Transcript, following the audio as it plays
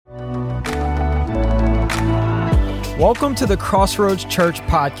Welcome to the Crossroads Church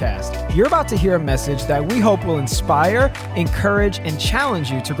podcast. You're about to hear a message that we hope will inspire, encourage, and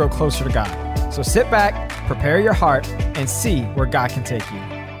challenge you to grow closer to God. So sit back, prepare your heart, and see where God can take you.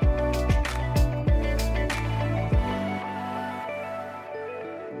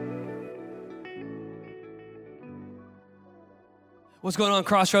 What's going on,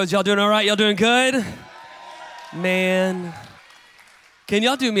 Crossroads? Y'all doing all right? Y'all doing good? Man. Can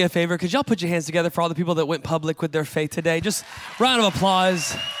y'all do me a favor? Could y'all put your hands together for all the people that went public with their faith today? Just round of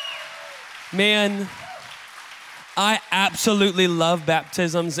applause. Man, I absolutely love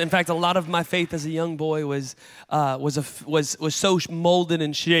baptisms. In fact, a lot of my faith as a young boy was so molded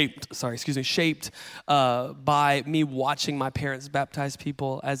and shaped by me watching my parents baptize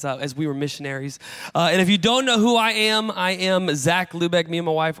people as we were missionaries. And if you don't know who I am Zach Lubeck. Me and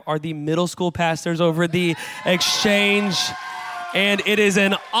my wife are the middle school pastors over at the Exchange. And it is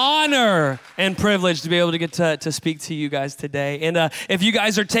an honor and privilege to be able to get to speak to you guys today. And if you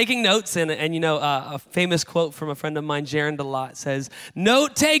guys are taking notes, and you know, a famous quote from a friend of mine, Jaron DeLotte, says,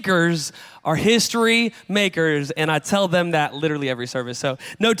 "Note takers are history makers." And I tell them that literally every service. So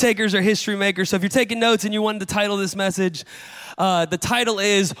note takers are history makers. So if you're taking notes and you wanted to title this message, the title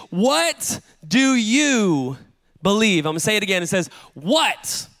is, "What do you believe?" I'm going to say it again. It says,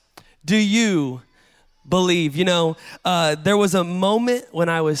 "What do you believe?" You know, there was a moment when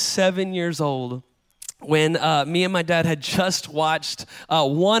I was 7 years old when me and my dad had just watched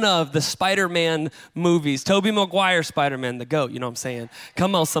one of the Spider-Man movies, Tobey Maguire Spider-Man, the GOAT, you know what I'm saying?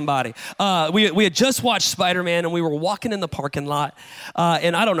 Come on, somebody. We had just watched Spider-Man, and we were walking in the parking lot,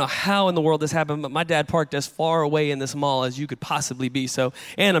 and I don't know how in the world this happened, but my dad parked as far away in this mall as you could possibly be. So,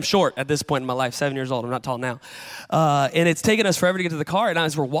 and I'm short at this point in my life, 7 years old, I'm not tall now. And it's taken us forever to get to the car, and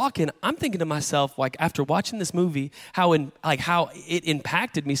as we're walking, I'm thinking to myself, like, after watching this movie, how it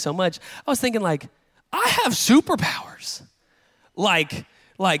impacted me so much, I was thinking, like, I have superpowers. Like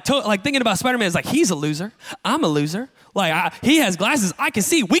thinking about Spider-Man is like, he's a loser. I'm a loser. He has glasses. I can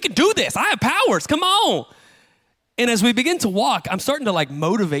see. We can do this. I have powers. Come on. And as we begin to walk, I'm starting to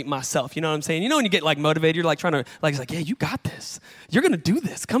motivate myself. You know what I'm saying? You know when you get motivated, you're trying to it's like, yeah, you got this. You're gonna do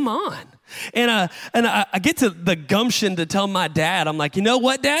this. Come on. And I get to the gumption to tell my dad. I'm like, you know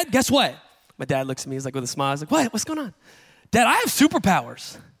what, Dad? Guess what? My dad looks at me. He's like with a smile. He's like, what? What's going on? Dad, I have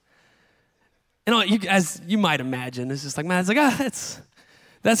superpowers. And as you might imagine, it's just like, man, it's like,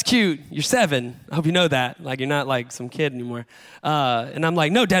 that's cute. You're 7. I hope you know that. You're not some kid anymore. And I'm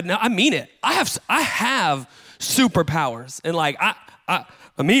like, no, Dad, no, I mean it. I have superpowers. And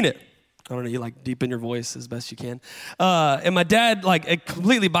I mean it. I don't know, you deepen your voice as best you can. And my dad, it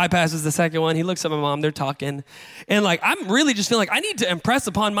completely bypasses the second one. He looks at my mom, they're talking. And I'm really just feeling I need to impress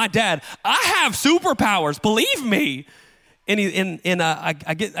upon my dad, I have superpowers, believe me. And I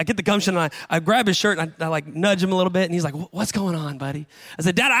get the gumption, and I grab his shirt, and I nudge him a little bit, and he's like, what's going on, buddy? I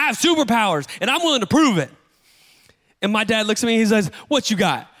said, Dad, I have superpowers, and I'm willing to prove it. And my dad looks at me, and he says, what you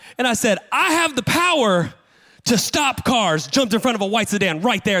got? And I said, I have the power to stop cars. Jumped in front of a white sedan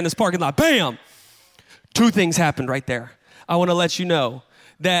right there in this parking lot. Bam! 2 things happened right there. I want to let you know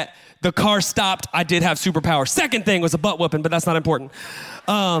that the car stopped. I did have superpowers. Second thing was a butt whooping, but that's not important.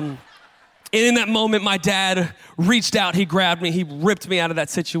 And in that moment, my dad reached out, he grabbed me, he ripped me out of that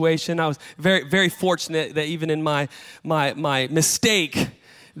situation. I was very, very fortunate that even in my mistake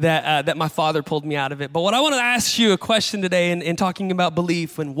that my father pulled me out of it. But what I want to ask you a question today in talking about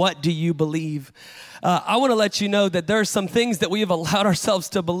belief and what do you believe? I want to let you know that there are some things that we have allowed ourselves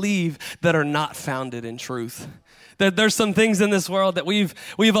to believe that are not founded in truth. That there's some things in this world that we've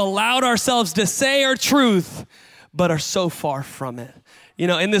allowed ourselves to say are truth, but are so far from it. You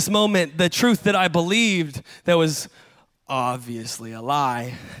know, in this moment, the truth that I believed that was obviously a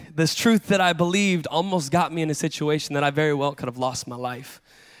lie, this truth that I believed almost got me in a situation that I very well could have lost my life.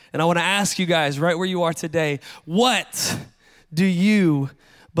 And I want to ask you guys right where you are today, what do you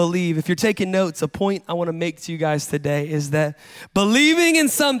believe? If you're taking notes, a point I want to make to you guys today is that believing in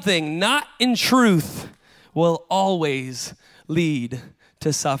something not in truth will always lead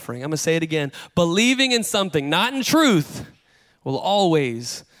to suffering. I'm going to say it again. Believing in something not in truth will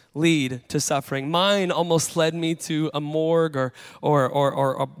always lead to suffering. Mine almost led me to a morgue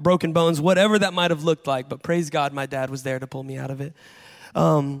or broken bones, whatever that might have looked like. But praise God, my dad was there to pull me out of it.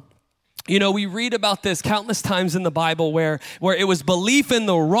 You know, we read about this countless times in the Bible where it was belief in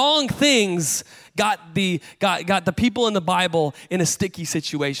the wrong things got the people in the Bible in a sticky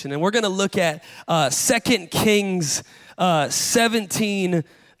situation. And we're going to look at 2 Kings 17,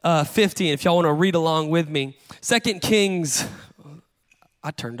 15, if y'all want to read along with me. 2 Kings... I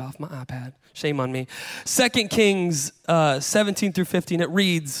turned off my iPad. Shame on me. 2 Kings 17 through 15, it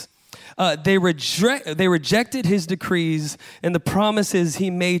reads, They rejected his decrees and the promises he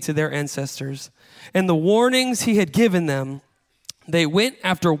made to their ancestors and the warnings he had given them. They went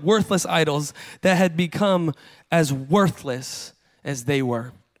after worthless idols that had become as worthless as they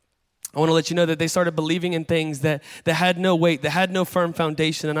were. I want to let you know that they started believing in things that had no weight, that had no firm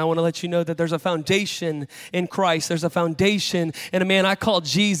foundation. And I want to let you know that there's a foundation in Christ. There's a foundation in a man I call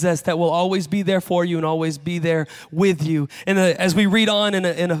Jesus that will always be there for you and always be there with you. And as we read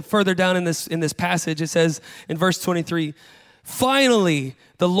on further down in this passage, it says in verse 23, finally,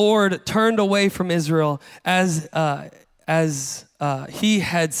 the Lord turned away from Israel as he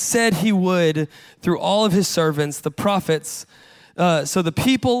had said he would through all of his servants, the prophets. So the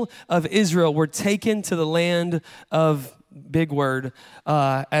people of Israel were taken to the land of, big word,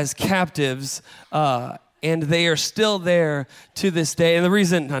 as captives, and they are still there to this day. And the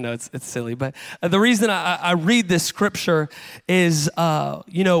reason, I know it's silly, but the reason I read this scripture is,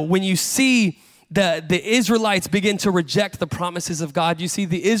 when you see the Israelites begin to reject the promises of God. You see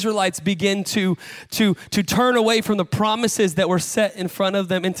the Israelites begin to turn away from the promises that were set in front of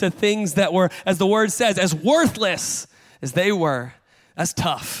them into things that were, as the word says, as worthless as they were. That's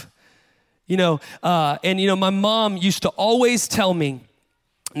tough. My mom used to always tell me,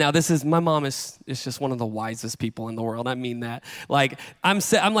 now my mom is just one of the wisest people in the world. I mean that. Like, I'm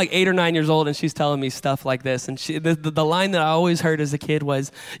like 8 or 9 years old and she's telling me stuff like this. And the line that I always heard as a kid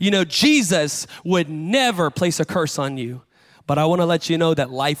was, Jesus would never place a curse on you. But I want to let you know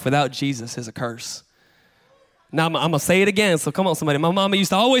that life without Jesus is a curse. Now I'm going to say it again. So come on, somebody. My mama used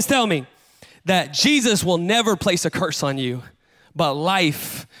to always tell me that Jesus will never place a curse on you. But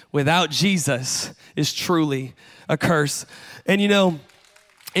life without Jesus is truly a curse. And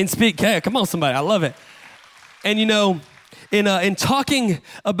come on, somebody, I love it. And in talking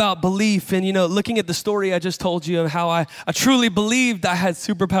about belief and looking at the story I just told you of how I truly believed I had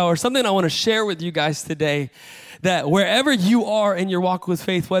superpower, something I want to share with you guys today, that wherever you are in your walk with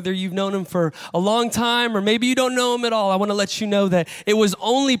faith, whether you've known him for a long time or maybe you don't know him at all, I want to let you know that it was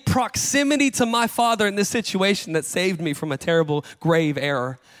only proximity to my Father in this situation that saved me from a terrible, grave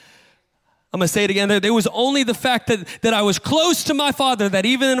error. I'm going to say it again. There was only the fact that I was close to my Father, that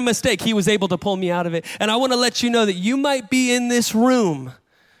even in a mistake, he was able to pull me out of it. And I want to let you know that you might be in this room.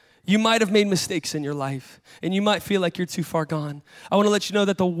 You might have made mistakes in your life, and you might feel like you're too far gone. I want to let you know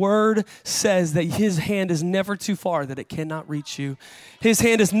that the word says that his hand is never too far, that it cannot reach you. His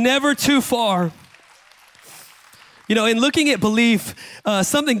hand is never too far. In looking at belief,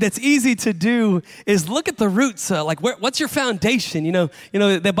 something that's easy to do is look at the roots. What's your foundation?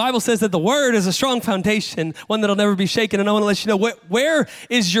 The Bible says that the word is a strong foundation, one that'll never be shaken. And I want to let you know where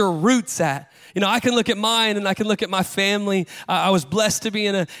is your roots at. I can look at mine and I can look at my family. I was blessed to be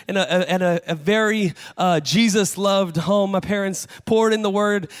in a very Jesus-loved home. My parents poured in the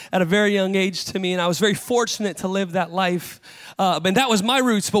word at a very young age to me, and I was very fortunate to live that life. And that was my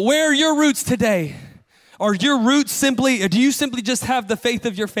roots. But where are your roots today? Are your roots do you simply just have the faith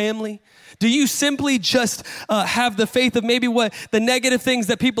of your family? Do you simply just have the faith of maybe what the negative things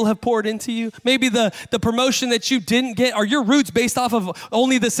that people have poured into you? Maybe the promotion that you didn't get? Are your roots based off of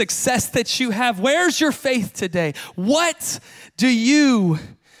only the success that you have? Where's your faith today? What do you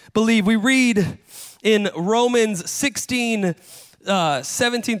believe? We read in Romans 16,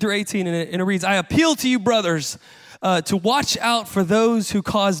 17 through 18, and it reads, I appeal to you, brothers, to watch out for those who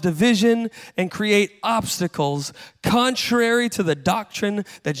cause division and create obstacles contrary to the doctrine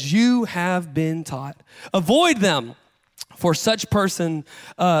that you have been taught. Avoid them, for such persons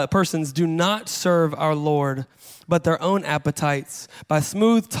do not serve our Lord, but their own appetites. By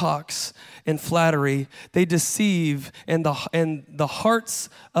smooth talks and flattery, they deceive the hearts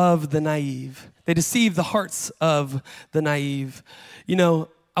of the naive. They deceive the hearts of the naive.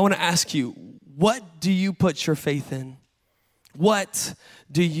 I want to ask you, what do you put your faith in? What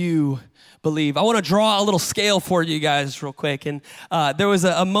do you believe? I want to draw a little scale for you guys real quick. And there was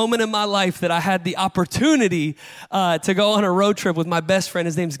a moment in my life that I had the opportunity to go on a road trip with my best friend.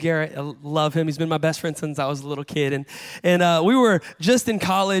 His name's Garrett. I love him. He's been my best friend since I was a little kid. And we were just in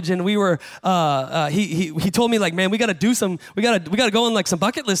college, and we were, he told me, like, man, we got to go on like some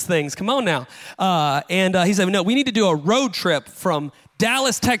bucket list things. Come on now. And he said, no, we need to do a road trip from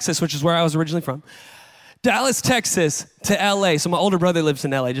Dallas, Texas, which is where I was originally from. Dallas, Texas to LA. So my older brother lives in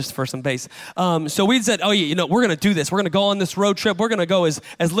LA, just for some base. So we said, we're going to do this. We're going to go on this road trip. We're going to go as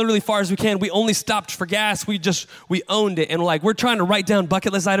literally far as we can. We only stopped for gas. We owned it. And we're trying to write down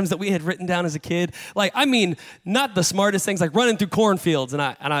bucket list items that we had written down as a kid. Not the smartest things, like running through cornfields. And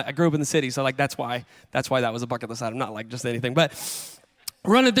I grew up in the city. So that's why that was a bucket list item, not like just anything. But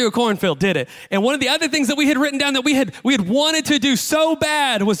running through a cornfield, did it. And one of the other things that we had written down that we had wanted to do so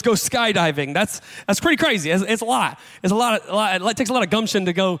bad was go skydiving. That's pretty crazy. It's a lot. It's a lot. It takes a lot of gumption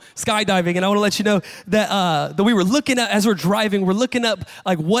to go skydiving. And I want to let you know that we were looking at, as we're driving, we're looking up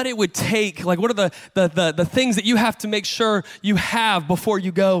like what it would take, like what are the things that you have to make sure you have before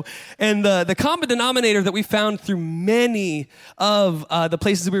you go. And the common denominator that we found through many of the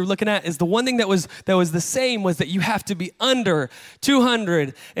places that we were looking at is the one thing that was the same was that you have to be under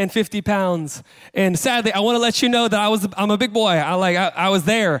 250 pounds. And sadly, I want to let you know that I'm a big boy. I was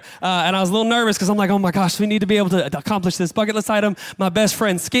there, and I was a little nervous because I'm like, oh my gosh, we need to be able to accomplish this bucket list item. My best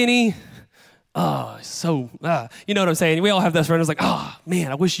friend, Skinny. Oh, you know what I'm saying? We all have this friend who's like, oh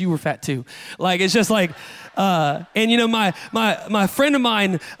man, I wish you were fat too. Like, it's just like, and you know, my friend of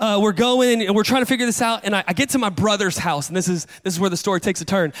mine, we're going and we're trying to figure this out. And I get to my brother's house, and this is where the story takes a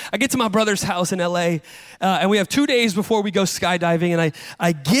turn. I get to my brother's house in LA, and we have 2 days before we go skydiving. And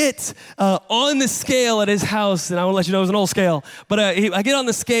I get on the scale at his house, and I want to let you know it was an old scale. But I get on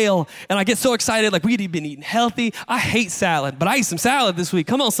the scale, and I get so excited. Like, we'd been eating healthy. I hate salad, but I ate some salad this week.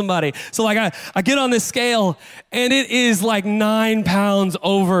 Come on, somebody. So like I get on this scale, and it is like 9 pounds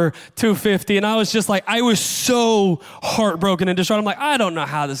over 250. And I was just like, I was so heartbroken and distraught. I'm like, I don't know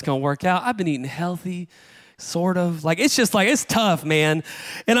how this is going to work out. I've been eating healthy, sort of. Like, it's just like, it's tough, man.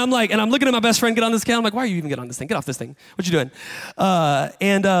 And I'm looking at my best friend get on the scale. I'm like, why are you even getting on this thing? Get off this thing. What you doing?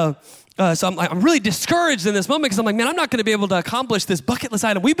 So I'm really discouraged in this moment because I'm like, man, I'm not going to be able to accomplish this bucket list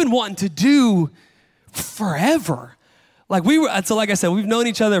item we've been wanting to do forever. Like like I said, we've known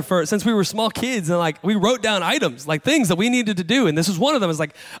each other since we were small kids, and like we wrote down items, like things that we needed to do. And this was one of them. It's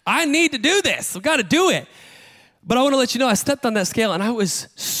like, I need to do this. I've got to do it. But I want to let you know, I stepped on that scale and I was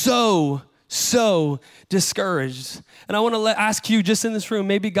so discouraged. And I want to ask you just in this room,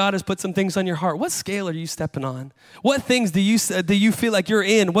 maybe God has put some things on your heart. What scale are you stepping on? What things do you feel like you're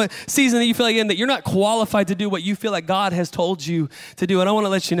in? What season do you feel like in that you're not qualified to do what you feel like God has told you to do? And I want to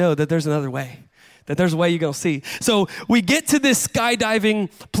let you know that there's another way. That there's a way you're going to see. So we get to this skydiving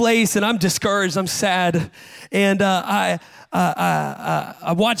place, and I'm discouraged. I'm sad. And I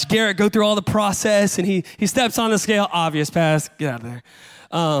watch Garrett go through all the process, and he steps on the scale. Obvious pass. Get out of there.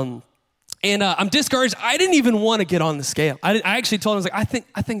 And I'm discouraged. I didn't even want to get on the scale. I actually told him, I was like,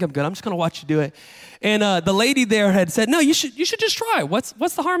 I think I'm good. I'm just going to watch you do it. And the lady there had said, no, you should just try. What's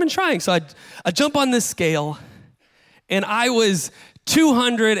the harm in trying? So I jump on this scale, and I was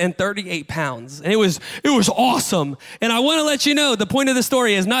 238 pounds. And it was awesome. And I want to let you know, the point of the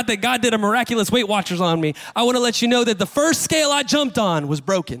story is not that God did a miraculous Weight Watchers on me. I want to let you know that the first scale I jumped on was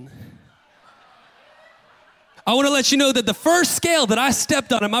broken. I want to let you know that the first scale that I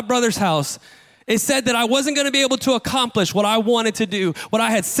stepped on at my brother's house, it said that I wasn't going to be able to accomplish what I wanted to do, what I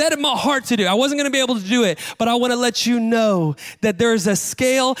had set in my heart to do. I wasn't going to be able to do it, but I want to let you know that there's a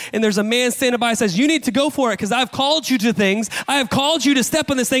scale and there's a man standing by and says, you need to go for it because I've called you to things. I have called you to step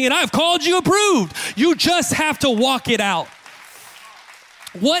on this thing, and I've called you approved. You just have to walk it out.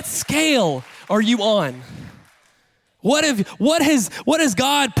 What scale are you on? What has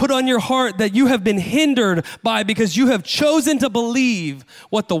God put on your heart that you have been hindered by because you have chosen to believe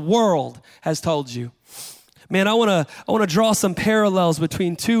what the world has told you? Man, I want to draw some parallels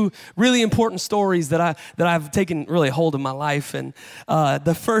between two really important stories that I've taken really hold of my life. And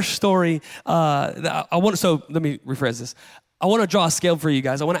the first story, so let me rephrase this. I want to draw a scale for you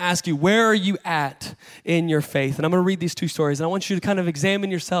guys. I want to ask you, where are you at in your faith? And I'm going to read these two stories, and I want you to kind of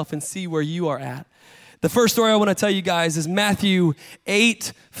examine yourself and see where you are at. The first story I want to tell you guys is Matthew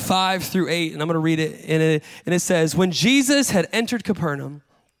 8, 5 through 8, and I'm going to read it. And it says, when Jesus had entered Capernaum,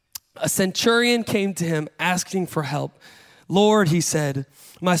 a centurion came to him asking for help. Lord, he said,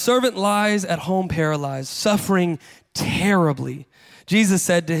 my servant lies at home paralyzed, suffering terribly. Jesus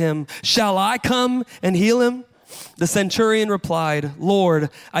said to him, shall I come and heal him? The centurion replied, Lord,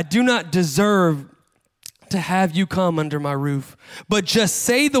 I do not deserve to have you come under my roof, but just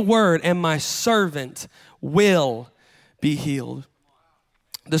say the word and my servant will be healed.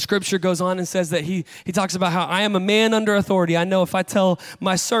 The scripture goes on and says that he talks about how I am a man under authority. I know if I tell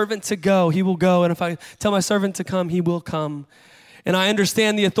my servant to go, he will go. And if I tell my servant to come, he will come. And I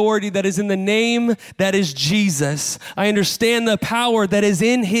understand the authority that is in the name that is Jesus. I understand the power that is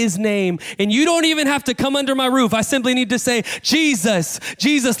in his name. And you don't even have to come under my roof. I simply need to say, Jesus,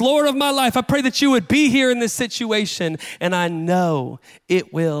 Lord of my life, I pray that you would be here in this situation. And I know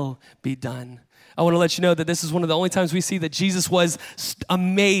it will be done. I want to let you know that this is one of the only times we see that Jesus was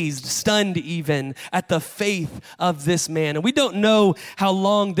amazed, stunned even, at the faith of this man. And we don't know how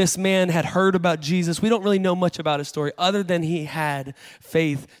long this man had heard about Jesus. We don't really know much about his story other than he had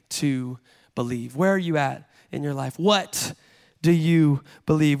faith to believe. Where are you at in your life? What do you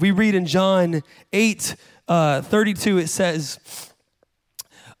believe? We read in John 8:32, it says,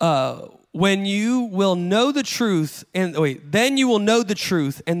 then you will know the truth, and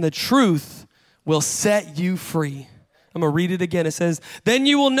the truth will set you free. I'm going to read it again. It says, then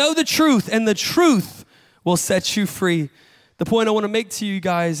you will know the truth, and the truth will set you free. The point I want to make to you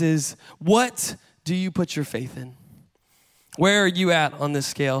guys is, what do you put your faith in? Where are you at on this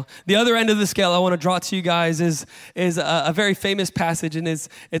scale? The other end of the scale I want to draw to you guys is a very famous passage, and it's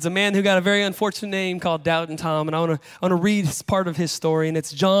a man who got a very unfortunate name called Doubting Tom, and I want to read part of his story, and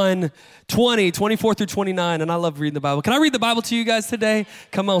it's John 20:24 through 29, and I love reading the Bible. Can I read the Bible to you guys today?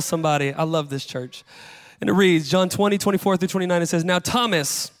 Come on, somebody. I love this church. And it reads, John 20:24 through 29, it says, now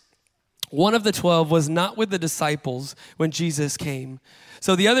Thomas, one of the 12, was not with the disciples when Jesus came.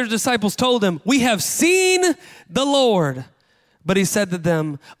 So the other disciples told him, we have seen the Lord. But he said to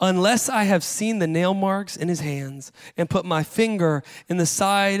them, unless I have seen the nail marks in his hands and put my finger in the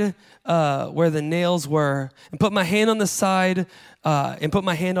side where the nails were and put my hand on the side and put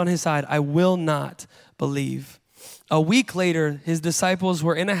my hand on his side, I will not believe. A week later, his disciples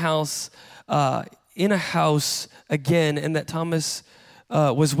were in a house again, and that Thomas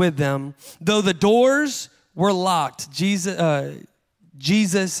was with them. Though the doors were locked, Jesus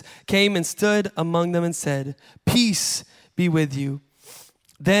came and stood among them and said, peace be with you.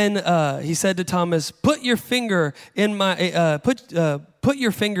 Then he said to Thomas, put your finger in my put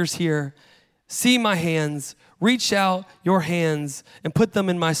your fingers here. See my hands. Reach out your hands and put them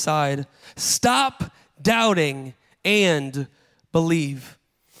in my side. Stop doubting and believe.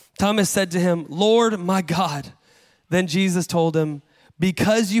 Thomas said to him, Lord, my God. Then Jesus told him,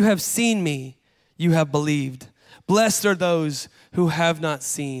 because you have seen me, you have believed. Blessed are those who have not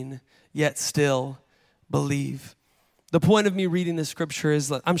seen, yet still believe. The point of me reading this scripture is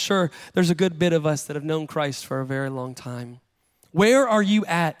that I'm sure there's a good bit of us that have known Christ for a very long time. Where are you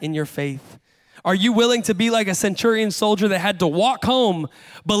at in your faith? Are you willing to be like a centurion soldier that had to walk home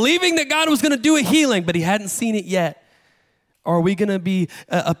believing that God was going to do a healing, but he hadn't seen it yet? Or are we going to be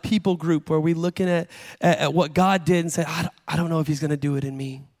a people group where we're looking at what God did and say, I don't know if he's going to do it in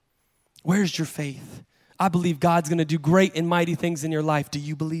me? Where's your faith? I believe God's going to do great and mighty things in your life. Do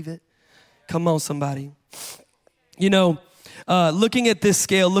you believe it? Come on, somebody. You know, looking at this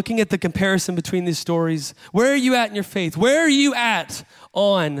scale, looking at the comparison between these stories, where are you at in your faith? Where are you at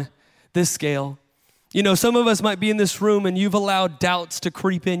on this scale? You know, some of us might be in this room and you've allowed doubts to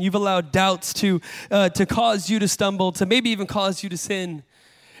creep in. You've allowed doubts to cause you to stumble, to maybe even cause you to sin.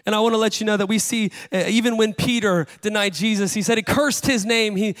 And I want to let you know that we see, even when Peter denied Jesus, he said he cursed his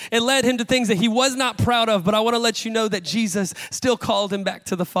name. It led him to things that he was not proud of. But I want to let you know that Jesus still called him back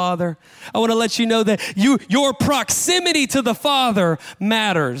to the Father. I want to let you know that your proximity to the Father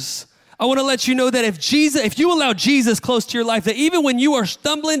matters. I want to let you know that if you allow Jesus close to your life, that even when you are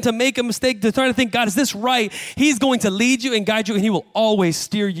stumbling to make a mistake, to try to think, God, is this right? He's going to lead you and guide you, and he will always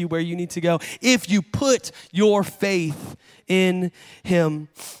steer you where you need to go if you put your faith in him.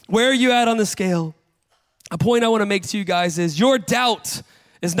 Where are you at on the scale? A point I want to make to you guys is your doubt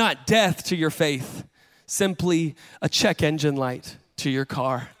is not death to your faith, simply a check engine light to your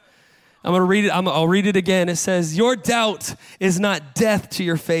car. I'm going to read it. I'll read it again. It says, your doubt is not death to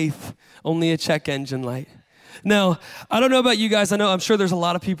your faith, only a check engine light. Now, I don't know about you guys. I'm sure there's a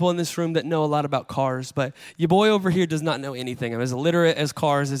lot of people in this room that know a lot about cars, but your boy over here does not know anything. I'm as illiterate as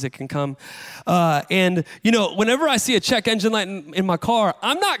cars as it can come. And, you know, whenever I see a check engine light in my car,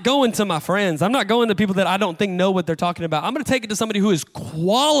 I'm not going to my friends. I'm not going to people that I don't think know what they're talking about. I'm going to take it to somebody who is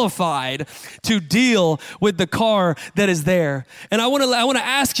qualified to deal with the car that is there. And I want to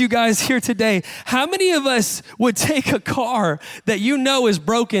ask you guys here today, how many of us would take a car that you know is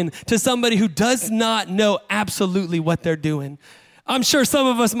broken to somebody who does not know absolutely what they're doing? I'm sure some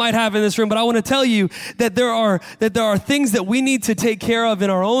of us might have in this room, but I want to tell you that there are things that we need to take care of in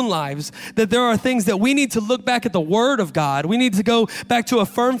our own lives, that there are things that we need to look back at the Word of God. We need to go back to a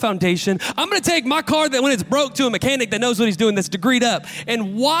firm foundation. I'm going to take my car that when it's broke to a mechanic that knows what he's doing, that's degreed up.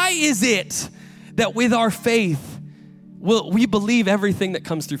 And why is it that with our faith, we believe everything that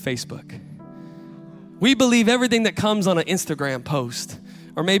comes through Facebook? We believe everything that comes on an Instagram post.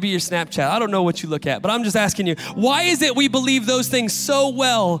 Or maybe your Snapchat. I don't know what you look at, but I'm just asking you, why is it we believe those things so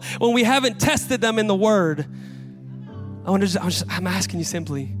well when we haven't tested them in the Word? I'm asking you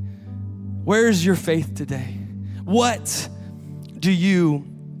simply, where's your faith today? What do you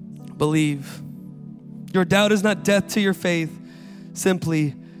believe? Your doubt is not death to your faith,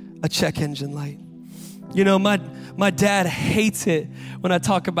 simply a check engine light. You know, my dad hates it when I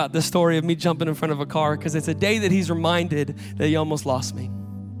talk about the story of me jumping in front of a car, because it's a day that he's reminded that he almost lost me.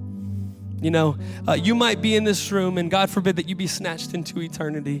 You might be in this room, and God forbid that you be snatched into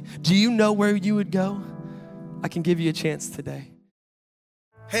eternity. Do you know where you would go? I can give you a chance today.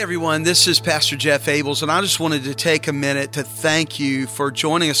 Hey everyone, this is Pastor Jeff Abels, and I just wanted to take a minute to thank you for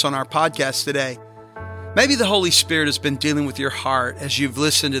joining us on our podcast today. Maybe the Holy Spirit has been dealing with your heart as you've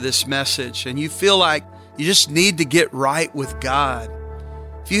listened to this message, and you feel like you just need to get right with God.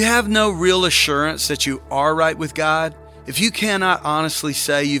 If you have no real assurance that you are right with God, if you cannot honestly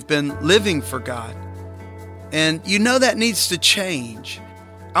say you've been living for God, and you know that needs to change,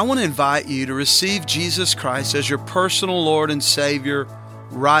 I want to invite you to receive Jesus Christ as your personal Lord and Savior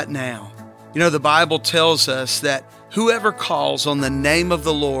right now. The Bible tells us that whoever calls on the name of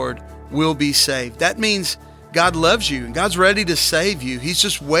the Lord will be saved. That means God loves you and God's ready to save you. He's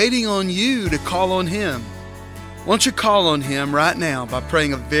just waiting on you to call on Him. Why don't you call on Him right now by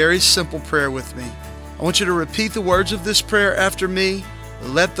praying a very simple prayer with me? I want you to repeat the words of this prayer after me.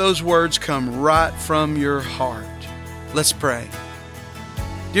 Let those words come right from your heart. Let's pray.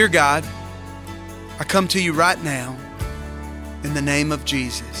 Dear God, I come to you right now in the name of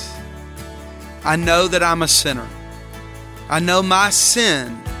Jesus. I know that I'm a sinner. I know my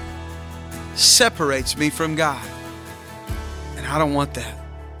sin separates me from God, and I don't want that.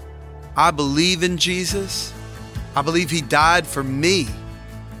 I believe in Jesus. I believe He died for me.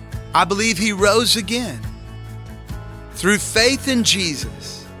 I believe He rose again. Through faith in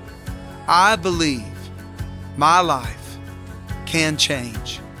Jesus, I believe my life can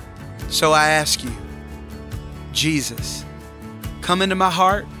change. So I ask you, Jesus, come into my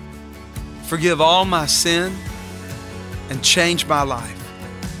heart, forgive all my sin, and change my life.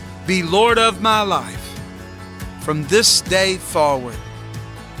 Be Lord of my life. From this day forward,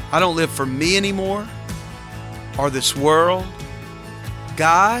 I don't live for me anymore or this world.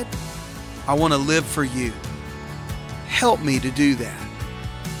 God, I want to live for you. Help me to do that.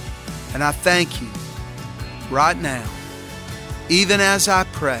 And I thank you right now, even as I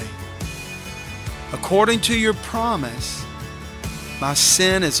pray, according to your promise, my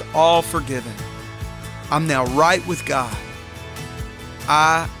sin is all forgiven. I'm now right with God.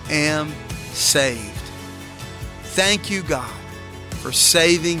 I am saved. Thank you, God, for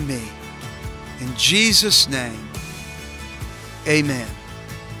saving me. In Jesus' name, amen.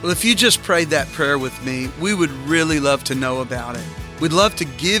 Well, if you just prayed that prayer with me, we would really love to know about it. We'd love to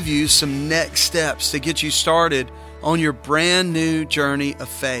give you some next steps to get you started on your brand new journey of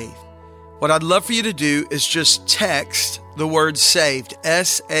faith. What I'd love for you to do is just text the word SAVED,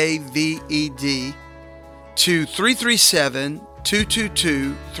 S-A-V-E-D, to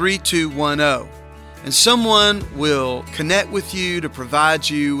 337-222-3210. And someone will connect with you to provide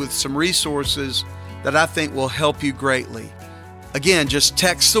you with some resources that I think will help you greatly. Again, just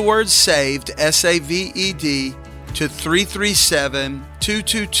text the word SAVED, S-A-V-E-D, to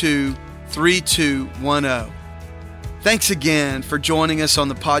 337-222-3210. Thanks again for joining us on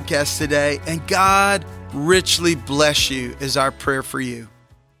the podcast today, and God richly bless you is our prayer for you.